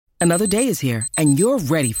Another day is here, and you're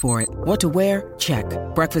ready for it. What to wear? Check.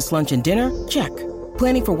 Breakfast, lunch, and dinner? Check.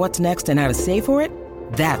 Planning for what's next and how to save for it?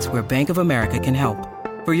 That's where Bank of America can help.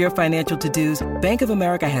 For your financial to-dos, Bank of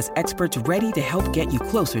America has experts ready to help get you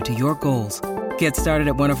closer to your goals. Get started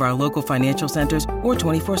at one of our local financial centers or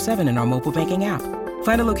 24/7 in our mobile banking app.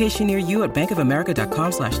 Find a location near you at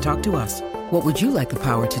bankofamerica.com/talktous. What would you like the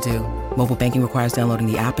power to do? Mobile banking requires downloading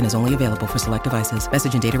the app and is only available for select devices.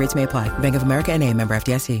 Message and data rates may apply. Bank of America N.A., member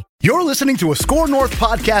FDIC. You're listening to a Score North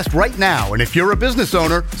podcast right now, and if you're a business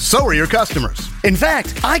owner, so are your customers. In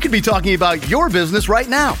fact, I could be talking about your business right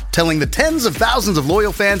now, telling the tens of thousands of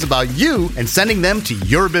loyal fans about you and sending them to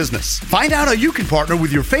your business. Find out how you can partner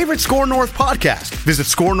with your favorite Score North podcast. Visit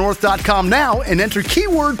scorenorth.com now and enter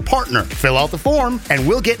keyword partner. Fill out the form, and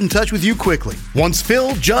we'll get in touch with you quickly. Once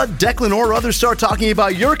Phil, Judd, Declan, or others start talking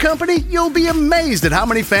about your company, you'll be amazed at how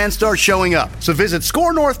many fans start showing up. So visit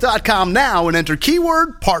scorenorth.com now and enter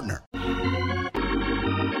keyword partner.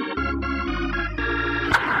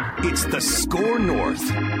 It's the Score North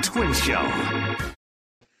Twin Show.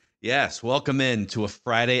 Yes, welcome in to a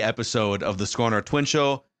Friday episode of the Score North Twin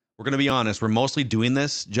Show. We're going to be honest, we're mostly doing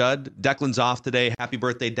this, Judd. Declan's off today. Happy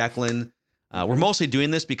birthday, Declan. We're mostly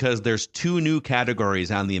doing this because there's 2 new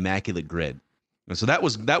categories on the Immaculate Grid. And so that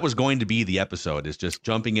was going to be the episode, is just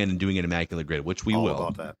jumping in and doing an Immaculate Grid, which we will.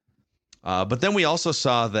 About that. But then we also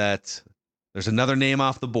saw that there's another name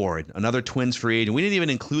off the board, another Twins free agent. We didn't even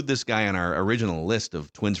include this guy on our original list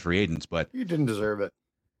of Twins free agents, but You didn't deserve it.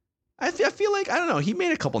 I feel like, I don't know, he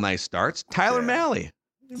made a couple nice starts. Tyler Mahle.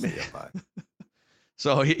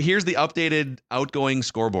 So here's the updated outgoing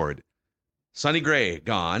scoreboard. Sonny Gray,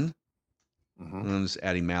 gone. I'm just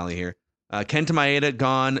adding Mahle here. Kenta Maeda,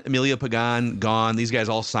 gone. Emilio Pagan, gone. These guys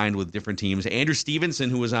all signed with different teams. Andrew Stevenson,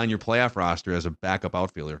 who was on your playoff roster as a backup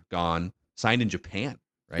outfielder, gone. Signed in Japan,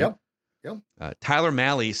 right? Yep. Tyler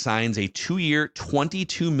Mahle signs a 2-year,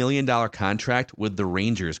 $22 million contract with the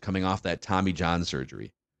Rangers coming off that Tommy John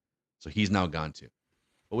surgery. So he's now gone too.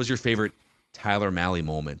 What was your favorite Tyler Mahle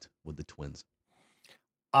moment with the Twins?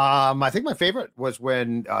 I think my favorite was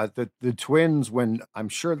when the Twins, when I'm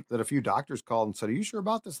sure that a few doctors called and said, "Are you sure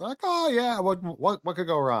about this?" They're like, "Oh yeah, what could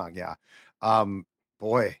go wrong?" Yeah.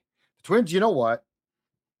 Boy, the Twins, you know what?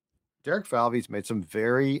 Derek Falvey's made some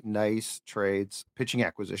very nice trades, pitching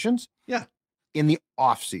acquisitions. Yeah. In the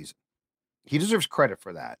offseason. He deserves credit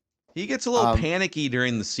for that. He gets a little panicky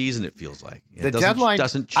during the season, it feels like. The deadline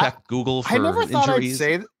doesn't check Google for I never thought injuries.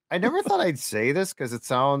 I never thought I'd say this because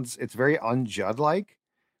it's very un-Judd-like.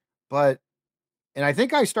 But, and I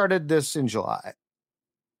think I started this in July.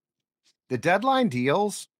 The deadline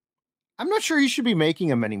deals, I'm not sure he should be making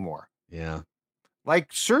them anymore. Yeah.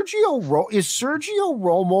 Like is Sergio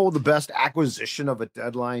Romo the best acquisition of a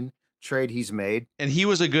deadline trade he's made? And he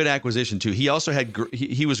was a good acquisition too. He also had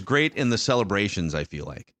he was great in the celebrations, I feel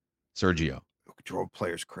like. Sergio drove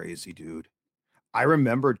players crazy, dude. I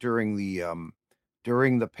remember during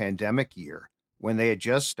the pandemic year when they had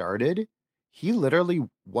just started, he literally,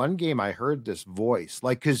 one game I heard this voice,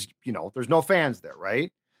 like, cause there's no fans there,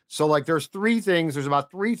 right? So like there's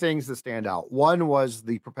about 3 things that stand out. One was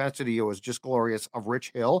the propensity, it was just glorious, of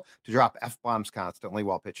Rich Hill to drop F-bombs constantly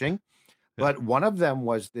while pitching. But one of them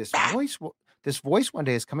was this voice one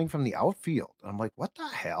day is coming from the outfield. And I'm like, what the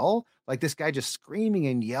hell? Like this guy just screaming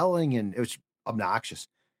and yelling, and it was obnoxious.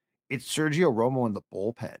 It's Sergio Romo in the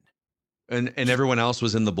bullpen. And everyone else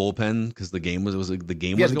was in the bullpen because the game was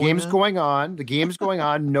going on. The game's going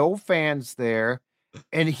on. No fans there.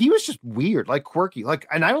 And he was just weird, like quirky,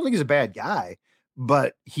 and I don't think he's a bad guy,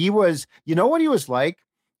 but he was, what he was like?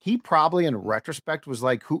 He probably in retrospect was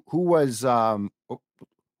like, who was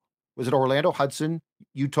it Orlando Hudson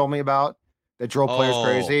you told me about that drove players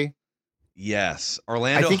crazy? Yes.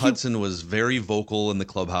 Orlando Hudson was very vocal in the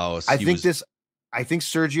clubhouse. I think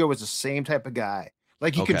Sergio was the same type of guy.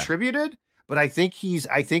 Like he contributed, but I think his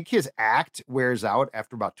act wears out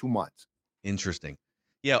after about 2 months. Interesting.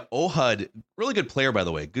 Yeah, Ohud, really good player, by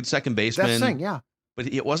the way. Good second baseman. That's the thing, yeah. But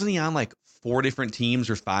wasn't he on like 4 different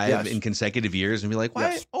teams or 5 in consecutive years? And be like,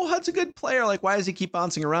 why? Yes. Ohud's a good player. Like, why does he keep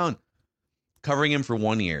bouncing around? Covering him for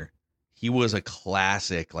 1 year. He was a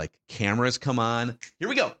classic. Like, cameras come on. Here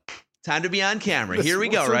we go. Time to be on camera. Here we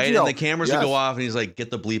go, right? And the cameras would go off, and he's like,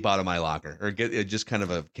 get the bleep out of my locker. Or get just kind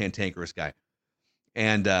of a cantankerous guy.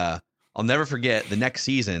 And I'll never forget the next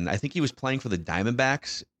season. I think he was playing for the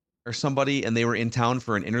Diamondbacks or somebody, and they were in town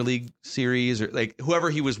for an interleague series, or like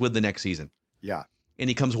whoever he was with the next season. Yeah. And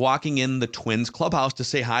he comes walking in the Twins clubhouse to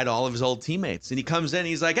say hi to all of his old teammates. And he comes in,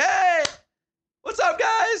 he's like, "Hey, what's up,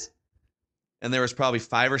 guys?" And there was probably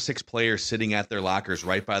 5 or 6 players sitting at their lockers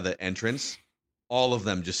right by the entrance. All of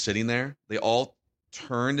them just sitting there. They all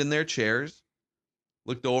turned in their chairs,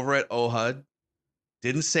 looked over at Ohud,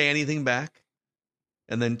 didn't say anything back,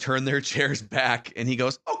 and then turned their chairs back. And he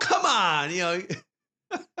goes, "Oh, come on."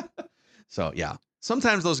 So, yeah.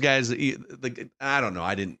 Sometimes those guys, I don't know.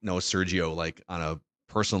 I didn't know Sergio like on a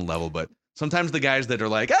personal level, but sometimes the guys that are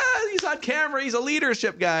like, he's on camera, he's a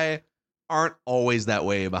leadership guy, aren't always that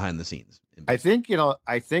way behind the scenes. I think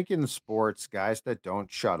in sports, guys that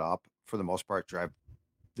don't shut up for the most part drive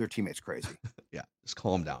their teammates crazy. Yeah, just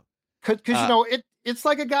calm down. Because it's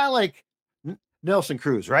like a guy like Nelson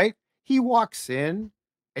Cruz, right? He walks in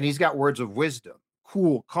and he's got words of wisdom,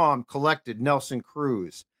 cool, calm, collected Nelson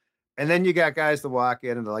Cruz. And then you got guys that walk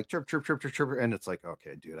in and they're like, chirp, chirp, chirp, chirp, chirp. And it's like,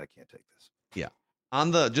 okay, dude, I can't take this. Yeah.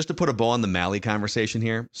 Just to put a bow on the Mahle conversation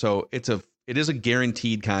here. So it is a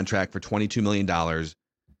guaranteed contract for $22 million.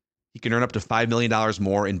 He can earn up to $5 million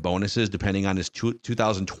more in bonuses depending on his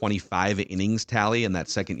 2025 innings tally in that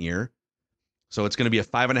second year. So it's going to be a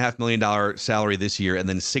 $5.5 million salary this year and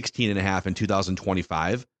then $16.5 million in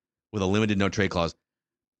 2025 with a limited no trade clause.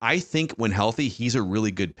 I think when healthy, he's a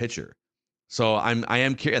really good pitcher. So I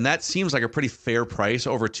am curious, and that seems like a pretty fair price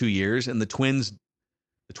over 2 years. And the Twins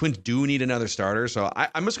do need another starter. So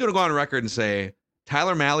I'm just going to go on record and say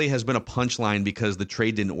Tyler Mahle has been a punchline because the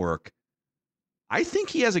trade didn't work. I think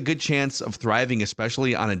he has a good chance of thriving,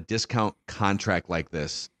 especially on a discount contract like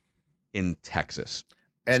this in Texas.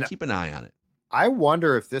 And keep an eye on it. I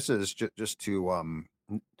wonder if this is just to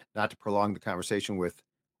not to prolong the conversation with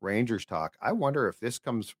Rangers talk. I wonder if this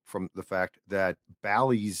comes from the fact that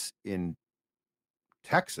Bally's in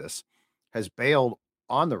Texas has bailed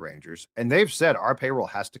on the Rangers, and they've said our payroll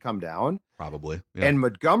has to come down. Probably. Yeah. And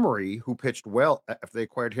Montgomery, who pitched well after they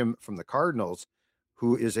acquired him from the Cardinals,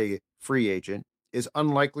 who is a free agent, is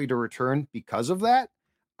unlikely to return because of that.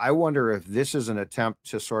 I wonder if this is an attempt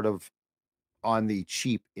to sort of, on the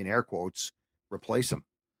cheap, in air quotes, replace him.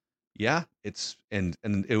 Yeah, and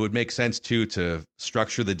it would make sense too to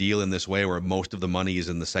structure the deal in this way where most of the money is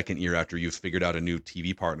in the second year after you've figured out a new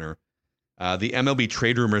TV partner. The MLB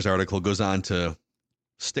Trade Rumors article goes on to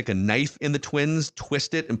stick a knife in the Twins,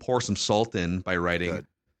 twist it, and pour some salt in by writing. Good.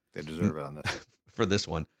 They deserve it on this. For this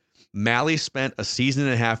one. Mahle spent a season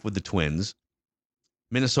and a half with the Twins.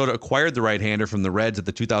 Minnesota acquired the right-hander from the Reds at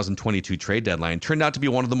the 2022 trade deadline. Turned out to be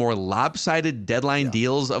one of the more lopsided deadline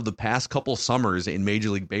deals of the past couple summers in Major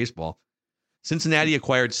League Baseball. Cincinnati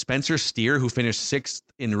acquired Spencer Steer, who finished 6th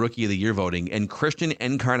in Rookie of the Year voting, and Christian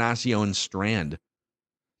Encarnacion Strand.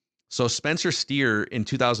 So Spencer Steer in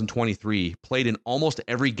 2023 played in almost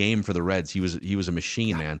every game for the Reds. He was a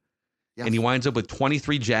machine, man. Yes. And he winds up with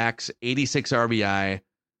 23 jacks, 86 RBI,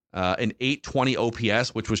 an 820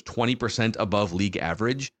 OPS, which was 20% above league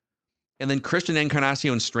average. And then Christian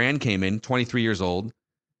Encarnacion Strand came in, 23 years old,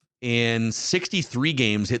 in 63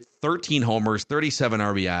 games, hit 13 homers, 37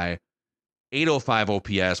 RBI, 805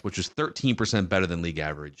 OPS, which was 13% better than league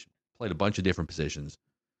average. Played a bunch of different positions.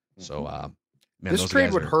 So, man, this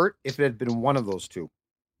trade would hurt if it had been one of those two.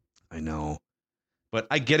 I know. But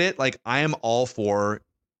I get it. Like, I am all for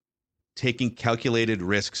taking calculated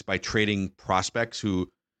risks by trading prospects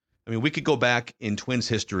who, I mean, we could go back in Twins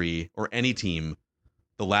history or any team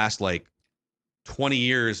the last 20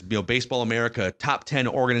 years, Baseball America, top 10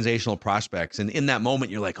 organizational prospects. And in that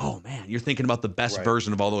moment, you're like, oh man, you're thinking about the best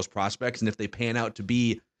version of all those prospects. And if they pan out to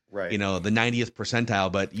be, the 90th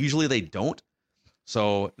percentile, but usually they don't.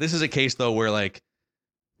 So this is a case though, where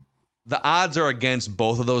the odds are against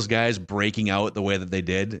both of those guys breaking out the way that they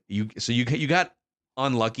did. You got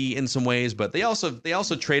unlucky in some ways, but they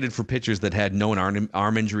also traded for pitchers that had known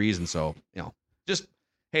arm injuries. And so, just,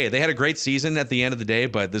 hey, they had a great season at the end of the day,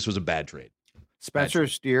 but this was a bad trade. Spencer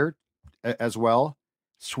Steer as well.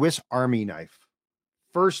 Swiss Army knife.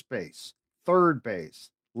 First base, third base,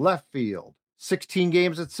 left field, 16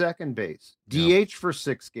 games at second base, DH for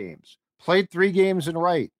 6 games, played 3 games in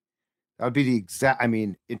right. That would be the exact,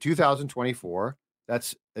 in 2024,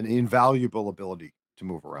 that's an invaluable ability to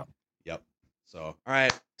move around. Yep. So, all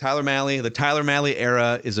right, Tyler Mahle. The Tyler Mahle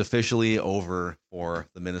era is officially over for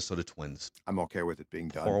the Minnesota Twins. I'm okay with it being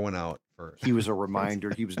done. Pour one out for. He was a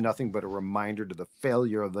reminder. He was nothing but a reminder to the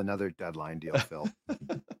failure of another deadline deal, Phil.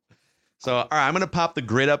 So, all right, I'm going to pop the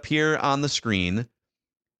grid up here on the screen,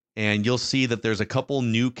 and you'll see that there's a couple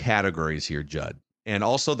new categories here, Judd. And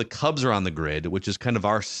also the Cubs are on the grid, which is kind of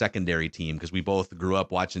our secondary team because we both grew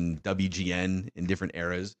up watching WGN in different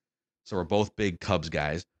eras. So we're both big Cubs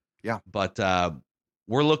guys. Yeah. But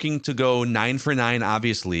we're looking to go 9 for 9,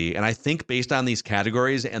 obviously. And I think based on these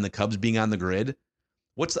categories and the Cubs being on the grid,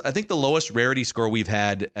 I think the lowest rarity score we've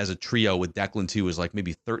had as a trio with Declan too is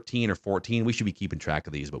maybe 13 or 14. We should be keeping track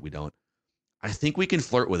of these, but we don't. I think we can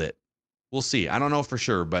flirt with it. We'll see. I don't know for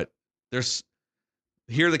sure, but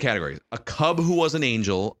here are the categories: a Cub who was an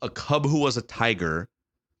Angel, a Cub who was a Tiger,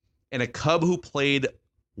 and a Cub who played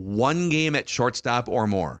one game at shortstop or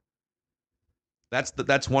more.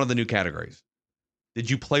 That's one of the new categories. Did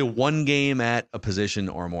you play one game at a position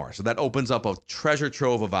or more? So that opens up a treasure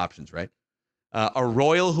trove of options, right? A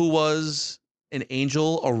Royal who was an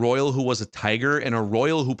Angel, a Royal who was a Tiger, and a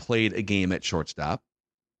Royal who played a game at shortstop.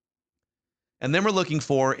 And then we're looking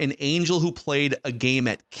for an Angel who played a game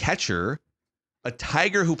at catcher, a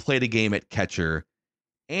Tiger who played a game at catcher,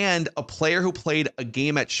 and a player who played a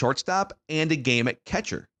game at shortstop and a game at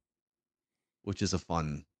catcher, which is a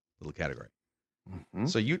fun little category. Mm-hmm.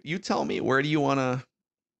 So you tell me, where do you want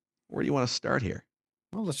to start here?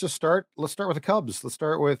 Well, let's start with the Cubs. Let's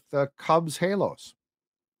start with Cubs Halos.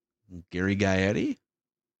 Gary Gaetti.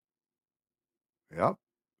 Yep.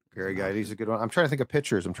 Gary Gaetti's a good one. I'm trying to think of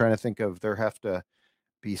pitchers. I'm trying to think of, there have to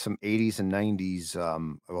be some 80s and 90s,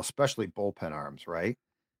 well, especially bullpen arms, right?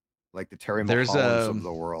 Like the Terry Mahle of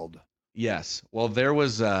the world. Yes. Well, there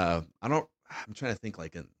was I'm trying to think,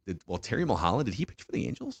 like, Terry Mahle, did he pitch for the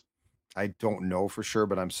Angels? I don't know for sure,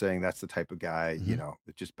 but I'm saying that's the type of guy,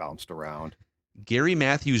 that just bounced around. Gary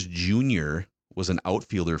Matthews Jr. was an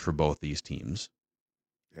outfielder for both these teams.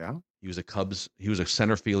 Yeah. He was a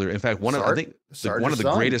center fielder. In fact, one of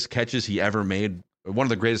the greatest catches he ever made, one of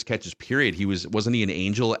the greatest catches, period. Wasn't he an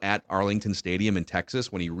Angel at Arlington Stadium in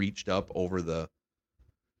Texas when he reached up over the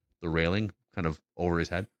railing, kind of over his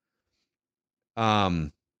head?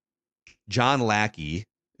 John Lackey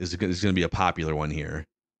is going to be a popular one here.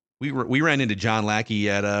 We ran into John Lackey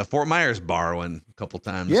at Fort Myers bar a couple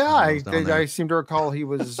times. Yeah, I seem to recall he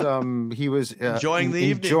was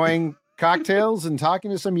enjoying cocktails and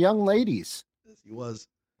talking to some young ladies. Yes, he was,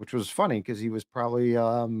 which was funny because he was probably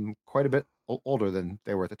quite a bit older than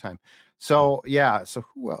they were at the time. So yeah, so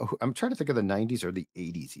who I'm trying to think of the 90s or the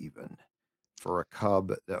 80s even for a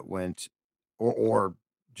Cub that went or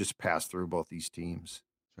just passed through both these teams.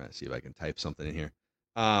 Trying to see if I can type something in here.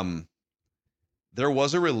 There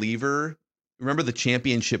was a reliever. Remember the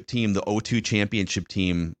championship team, the 0-2 championship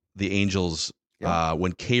team, the Angels,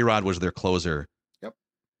 when K-Rod was their closer. Yep.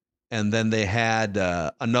 And then they had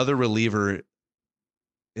another reliever.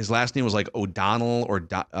 His last name was like O'Donnell or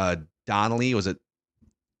Donnelly. Was it?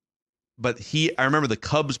 But I remember the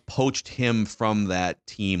Cubs poached him from that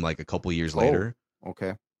team like a couple years later. Okay.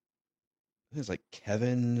 I think it's like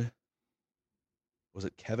Kevin. Was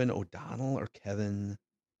it Kevin O'Donnell or Kevin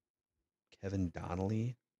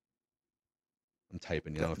Donnelly? I'm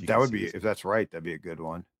typing, if that's right, that'd be a good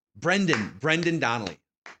one. Brendan Donnelly.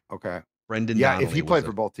 Okay. Brendan Donnelly. If he played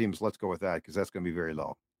for both teams, let's go with that because that's going to be very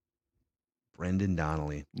low. Brendan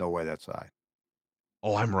Donnelly. No way that's high.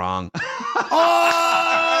 Oh, I'm wrong. Oh!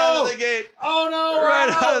 Right out of the gate. Oh, no. Right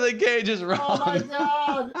out of the gate, just wrong. Oh, my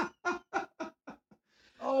God.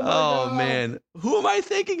 Oh, God. Man. Who am I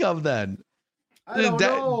thinking of then? I don't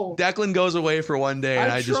know. Declan goes away for one day,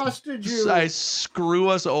 and I trusted you. I screw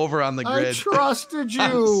us over on the grid. I trusted you.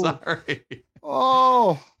 I'm sorry.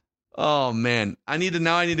 Oh man. I need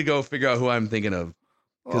to go figure out who I'm thinking of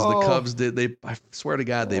because the Cubs I swear to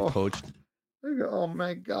God, they poached. Oh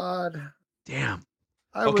my God. Damn.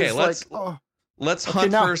 Let's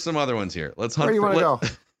hunt for some other ones here. Let's hunt. Where do you want to go? Where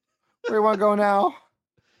do you want to go now?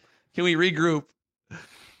 Can we regroup?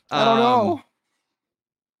 I don't know.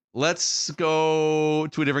 Let's go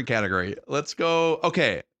to a different category. Let's go.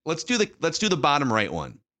 Okay, let's do the bottom right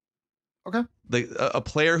one. Okay. A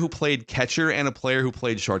player who played catcher and a player who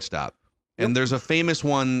played shortstop. Yep. And there's a famous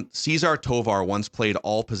one. Cesar Tovar once played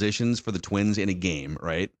all positions for the Twins in a game,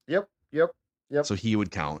 right? Yep. So he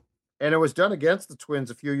would count. And it was done against the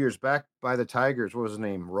Twins a few years back by the Tigers. What was his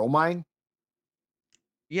name? Romine?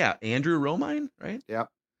 Yeah, Andrew Romine, right? Yep,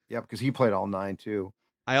 because he played all 9 too.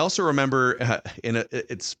 I also remember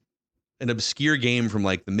it's an obscure game from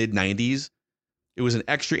like the mid 90s. It was an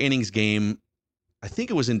extra innings game. I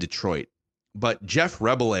think it was in Detroit, but Jeff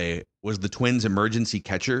Rebele was the Twins' emergency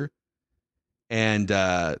catcher. And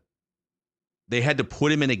they had to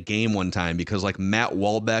put him in a game one time because like Matt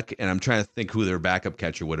Walbeck, and I'm trying to think who their backup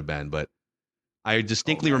catcher would have been, but I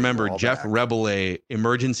distinctly remember Jeff Rebele,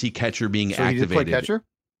 emergency catcher, being activated. He did play catcher?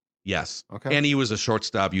 Yes. Okay. And he was a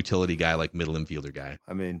shortstop utility guy, like middle infielder guy.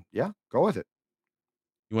 I mean, yeah, go with it.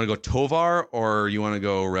 You want to go Tovar or you want to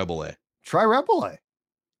go Rebele? Try Rebele.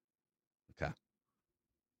 Okay.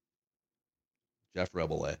 Jeff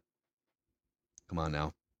Rebele. Come on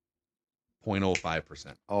now.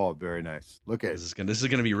 0.05%. Oh, very nice. Look at this is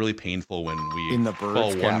gonna be really painful when we in the fall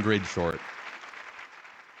birds one grid short.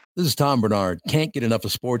 This is Tom Bernard. Can't get enough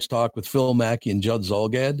of sports talk with Phil Mackey and Judd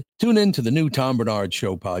Zolgad? Tune in to the new Tom Bernard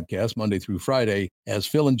Show podcast Monday through Friday as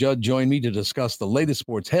Phil and Judd join me to discuss the latest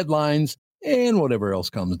sports headlines and whatever else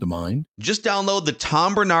comes to mind. Just download the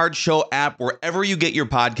Tom Bernard Show app wherever you get your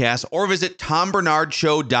podcasts or visit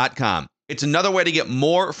tombernardshow.com. It's another way to get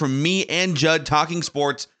more from me and Judd talking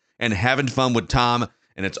sports and having fun with Tom,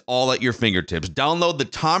 and it's all at your fingertips. Download the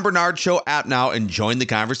Tom Bernard Show app now and join the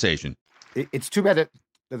conversation. It's too bad that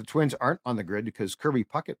the Twins aren't on the grid because Kirby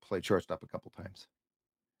Puckett played shortstop a couple times.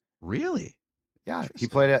 Really? Yeah,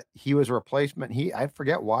 he was a replacement. I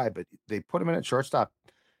forget why, but they put him in at shortstop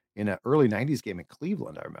in an early 90s game in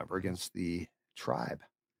Cleveland, I remember, against the Tribe.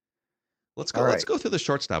 Let's go through the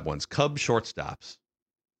shortstop ones. Cub shortstops.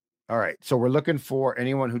 All right. So we're looking for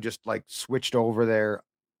anyone who just like switched over there.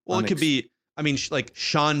 Well, it could be, like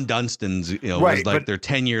Sean Dunstan's, was like their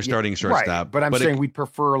 10-year starting shortstop. Right. But I'm saying we'd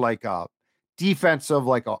prefer like a defensive,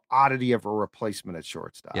 like a oddity of a replacement at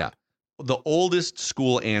shortstop. Yeah. The oldest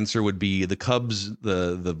school answer would be the Cubs,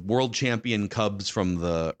 the world champion Cubs from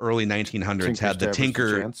the early 1900s had the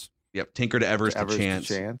Tinker. Yep. Tinker to Evers to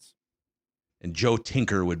Chance. And Joe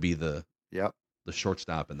Tinker would be the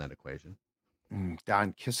shortstop in that equation.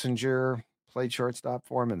 Don Kissinger played shortstop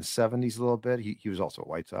for him in the 70s a little bit. He was also a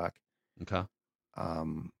White Sox. Okay.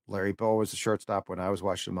 Larry Bowa was the shortstop when I was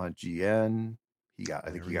watching him on GN.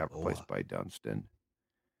 I think he got replaced by Dunston.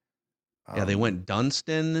 They went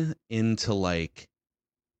Dunston into like.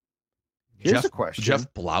 Here's a question.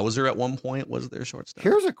 Jeff Blauser at one point was their shortstop.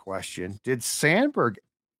 Here's a question. Did Sandberg,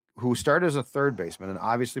 who started as a third baseman and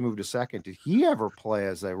obviously moved to second, did he ever play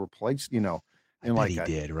as a replacement, in like a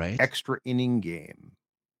did, right? extra inning game?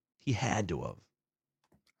 He had to have.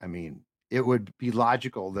 I mean, it would be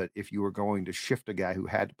logical that if you were going to shift a guy who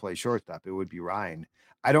had to play shortstop, it would be Ryan.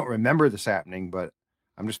 I don't remember this happening, but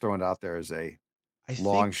I'm just throwing it out there as a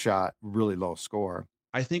long shot, really low score.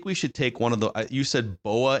 I think we should take one of the. You said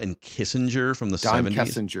Boa and Kissinger from the Don 70s.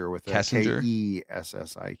 Kissinger with a Kessi. He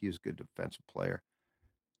was a good defensive player.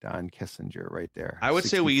 Don Kissinger right there. I would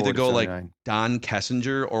say we either go like Don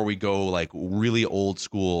Kissinger or we go like really old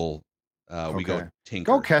school. We go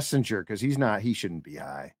Tinker. Go Kissinger because he shouldn't be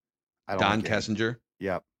high. Don Kissinger?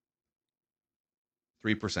 Yep.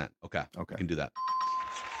 3%. Okay. We can do that.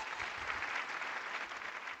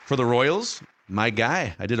 For the Royals, my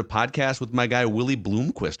guy. I did a podcast with my guy, Willie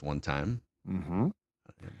Bloomquist, one time. Mm-hmm.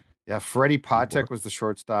 Yeah, Freddie Patek was the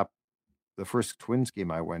shortstop the first Twins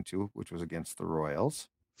game I went to, which was against the Royals.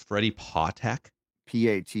 Freddie Patek?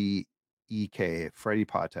 P-A-T-E-K. Freddie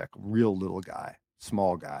Patek. Real little guy.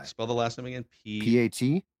 Small guy. Spell the last name again.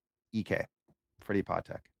 P-A-T-E-K. Freddie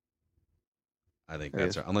Patek. I think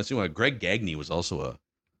that's right. Unless you want, Greg Gagne was also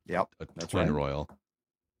a Twin Royal.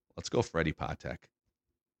 Let's go Freddie Patek.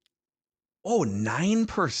 Oh,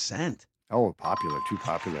 9%. Oh, popular. Too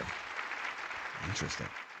popular. Interesting.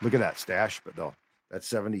 Look at that stash, but though that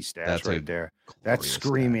 70s stash right there. That's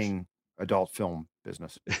screaming adult film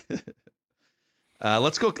business.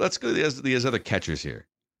 Let's go these other catchers here.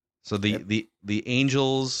 So the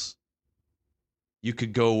Angels, you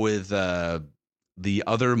could go with the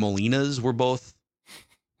other Molinas were both.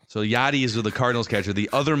 So Yadi's with the Cardinals catcher. The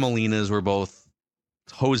other Molinas were both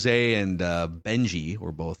Jose and Benji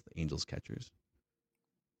were both Angels catchers.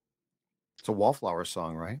 It's a Wallflower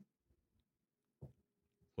song, right?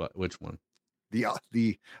 What? Which one?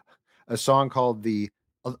 A song called The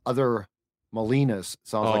Other Molinas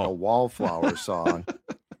sounds like a Wallflower song.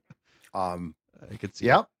 I could see.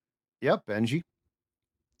 Yep. Yep. Benji.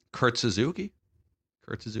 Kurt Suzuki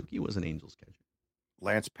was an Angels catcher.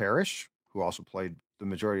 Lance Parrish, who also played the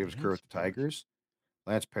majority of his career with the Tigers.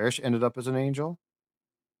 Lance Parrish ended up as an Angel.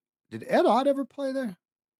 Did Ed Ott ever play there?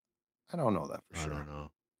 I don't know that for sure.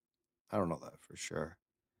 I don't know that for sure.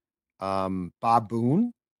 Bob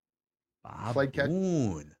Boone. Played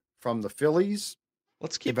Boone from the Phillies.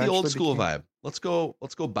 Let's keep the old school vibe. Let's go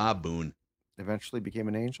Bob Boone. Eventually became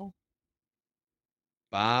an Angel.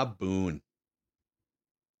 Bob Boone.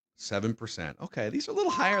 7%. Okay, these are a little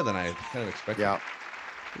higher than I kind of expected. Yeah.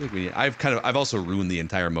 I've also ruined the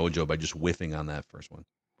entire mojo by just whiffing on that first one.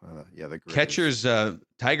 The catchers,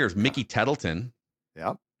 Tigers, Mickey Tettleton.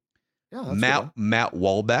 Yeah. Yeah. Matt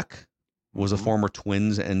Walbeck was a former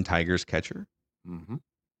Twins and Tigers catcher. Mm-hmm.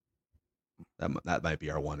 That might be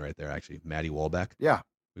our one right there, actually. Matty Walbeck. Yeah.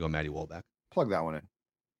 We go Matty Walbeck. Plug that one in.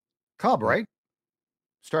 Cub, right?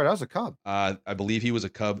 Started out as a Cub. I believe he was a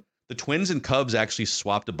Cub. The Twins and Cubs actually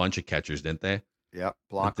swapped a bunch of catchers, didn't they? Yeah.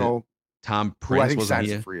 Blanco. Tom Prince was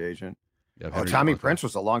a free agent. Yeah, Tommy Prince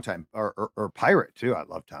was a long time or Pirate too. I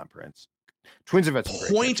love Tom Prince. Twins have had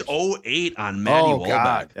some 0.08 on Matty Walbeck.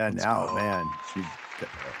 God. And now, man,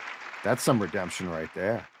 That's some redemption right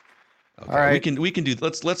there. Okay, all right. We can do.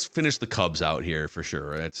 Let's finish the Cubs out here for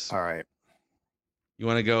sure. That's all right. You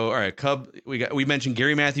want to go? All right, We mentioned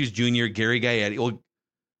Gary Matthews Jr., Gary Gaetti. Well,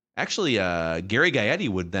 actually, Gary Gaetti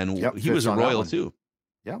would then. He was a Royal too.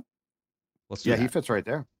 Yep. Let's do that. He fits right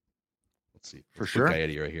there. Let's see. For sure.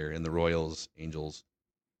 Gaetti right here in the Royals, Angels,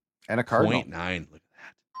 and a Cardinal. 0.9. Look at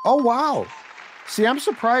that. Oh wow. See, I'm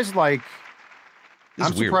surprised. Like, this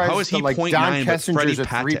I'm is weird. surprised. How is he that, like, 0.9 Don but Freddie Kessinger's at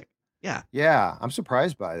Patek? 3. Yeah. Yeah, I'm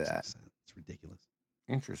surprised by that. It's ridiculous.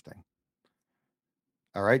 Interesting.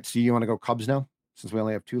 All right. So you want to go Cubs now, since we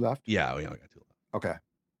only have 2 left? Yeah, we only got 2 left. Okay.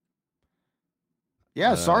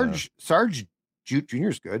 Yeah, Sarge Jr.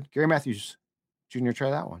 is good. Gary Matthews Jr. Try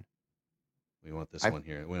that one. We want this one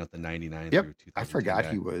here. We want the 99 Yep. through 2000. I forgot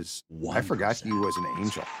he was. 1%. I forgot he was an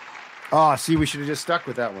Angel. Oh, see, we should have just stuck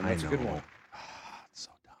with that one. That's a good one. It's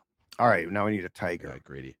so dumb. All right, now we need a Tiger. Yeah,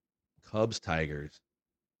 Grady. Cubs, Tigers.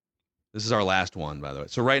 This is our last one, by the way.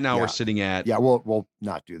 So right now we're sitting at we'll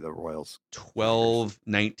not do the Royals. 12,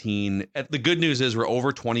 19. The good news is we're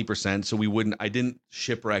over 20%, so I didn't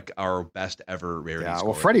shipwreck our best ever rarity score.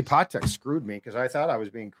 Well, Freddie Patek screwed me because I thought I was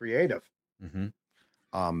being creative. Mm-hmm.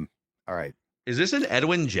 All right. Is this an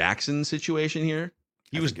Edwin Jackson situation here?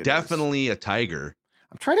 He was definitely a Tiger.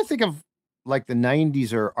 I'm trying to think of like the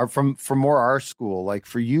 90s are from more our school. Like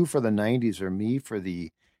for you for the 90s or me for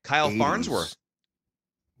the Kyle 80s. Farnsworth.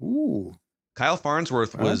 Ooh. Kyle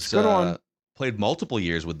Farnsworth played multiple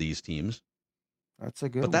years with these teams. That's a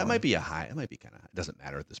good one. But that might be a high. It might be kind of high. It doesn't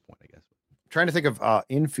matter at this point, I guess. I'm trying to think of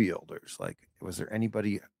infielders. Like, was there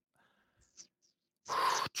anybody?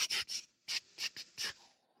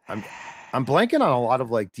 I'm blanking on a lot of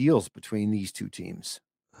like deals between these 2 teams.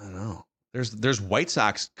 I don't know. There's White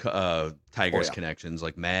Sox Tigers connections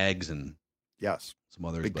like Mags and some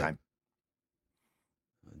others. Big time.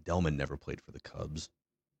 Delman never played for the Cubs.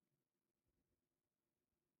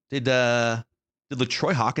 Did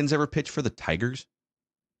LaTroy Hawkins ever pitch for the Tigers?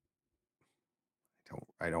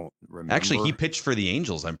 I don't remember. Actually, he pitched for the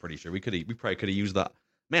Angels. I'm pretty sure we probably could have used the.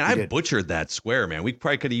 Man, I butchered that square, man. We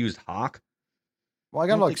probably could have used Hawk. Well, I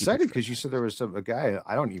got a little excited because you said there was a guy.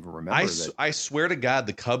 I don't even remember. I swear to God,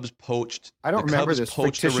 the Cubs poached. I don't remember this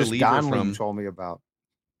fictitious Donley you told me about.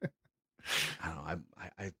 I don't know.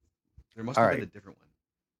 I there must have been a different one.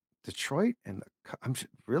 Detroit and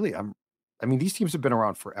I mean, these teams have been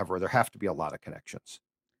around forever. There have to be a lot of connections.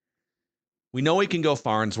 We know we can go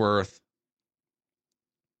Farnsworth.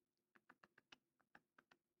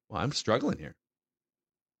 Well, I'm struggling here.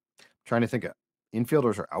 Trying to think of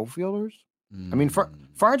infielders or outfielders. I mean,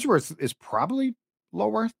 Farnsworth is probably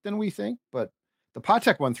lower than we think, but the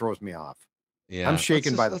Patek one throws me off. Yeah, I'm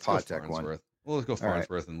shaken by the Patek one. Well, let's go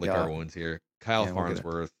Farnsworth and lick our wounds here. Kyle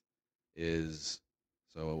Farnsworth is.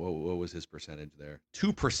 So what was his percentage there?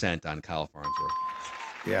 2% on Kyle Farnsworth.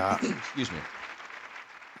 Yeah. Excuse me.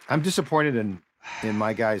 I'm disappointed in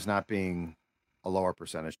my guys not being a lower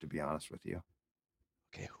percentage, to be honest with you.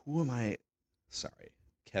 Okay, who am I? Sorry,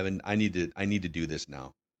 Kevin. I need to do this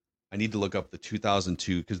now. I need to look up the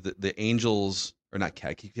 2002 because the Angels or not.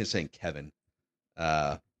 I keep saying Kevin.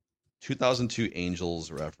 2002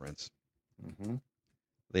 Angels reference. Mm-hmm.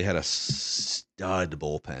 They had a stud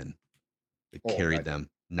bullpen that carried them.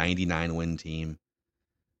 99 win team.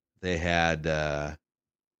 They had. Let's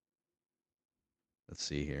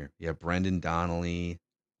see here. Yeah, Brendan Donnelly.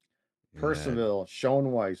 Percival,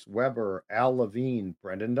 Schoenweiss, Weber, Al Levine,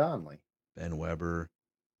 Brendan Donnelly. Ben Weber.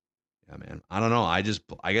 Yeah, man. I don't know. I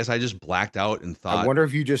guess I just blacked out and thought. I wonder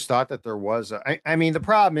if you just thought that there was I mean, the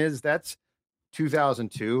problem is that's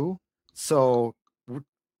 2002. So were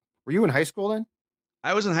you in high school then?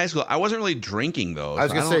 I was in high school. I wasn't really drinking though. I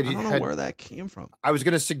was going to say, I don't know where that came from. I was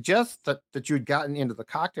going to suggest that you had gotten into the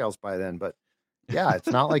cocktails by then, but yeah, it's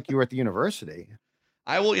not like you were at the university.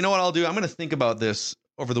 You know what I'll do? I'm going to think about this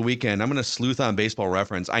over the weekend. I'm going to sleuth on Baseball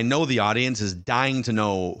Reference. I know the audience is dying to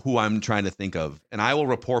know who I'm trying to think of, and I will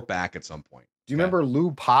report back at some point. Do you remember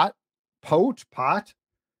Lou Pote, Pote, Pote,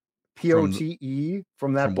 P-O-T-E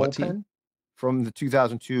from that bullpen? From the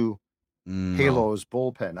 2002 Halos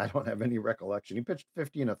bullpen. I don't have any recollection. He pitched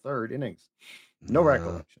 50 1/3 innings. No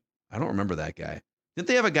recollection. I don't remember that guy. Didn't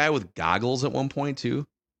they have a guy with goggles at one point too?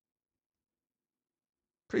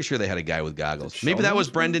 Pretty sure they had a guy with goggles. Maybe that was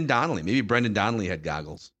Brendan Donnelly. Maybe Brendan Donnelly had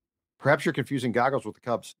goggles. Perhaps you're confusing goggles with the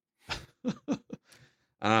Cubs. I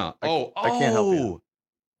don't know. I can't help you.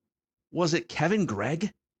 Was it Kevin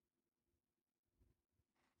Gregg?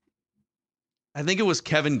 I think it was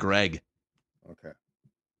Kevin Gregg. Okay.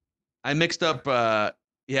 I mixed up.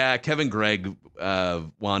 Kevin Gregg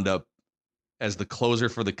wound up as the closer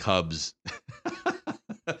for the Cubs.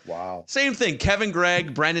 Wow. Same thing. Kevin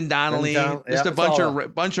Gregg, Brendan Donnelly, just a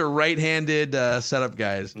bunch of right-handed setup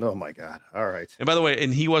guys. Oh my God. All right. And by the way,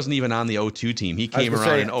 and he wasn't even on the 02 team. He came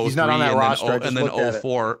around in 03 he's not on that roster, and then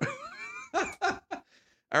 04.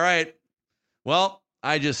 All right. Well,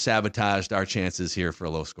 I just sabotaged our chances here for a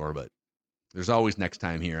low score, but there's always next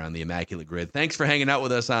time here on the Immaculate Grid. Thanks for hanging out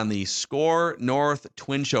with us on the Score North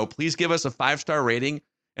Twin Show. Please give us a 5-star rating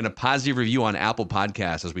and a positive review on Apple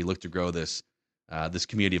Podcasts as we look to grow this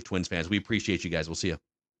community of Twins fans. We appreciate you guys. We'll see you.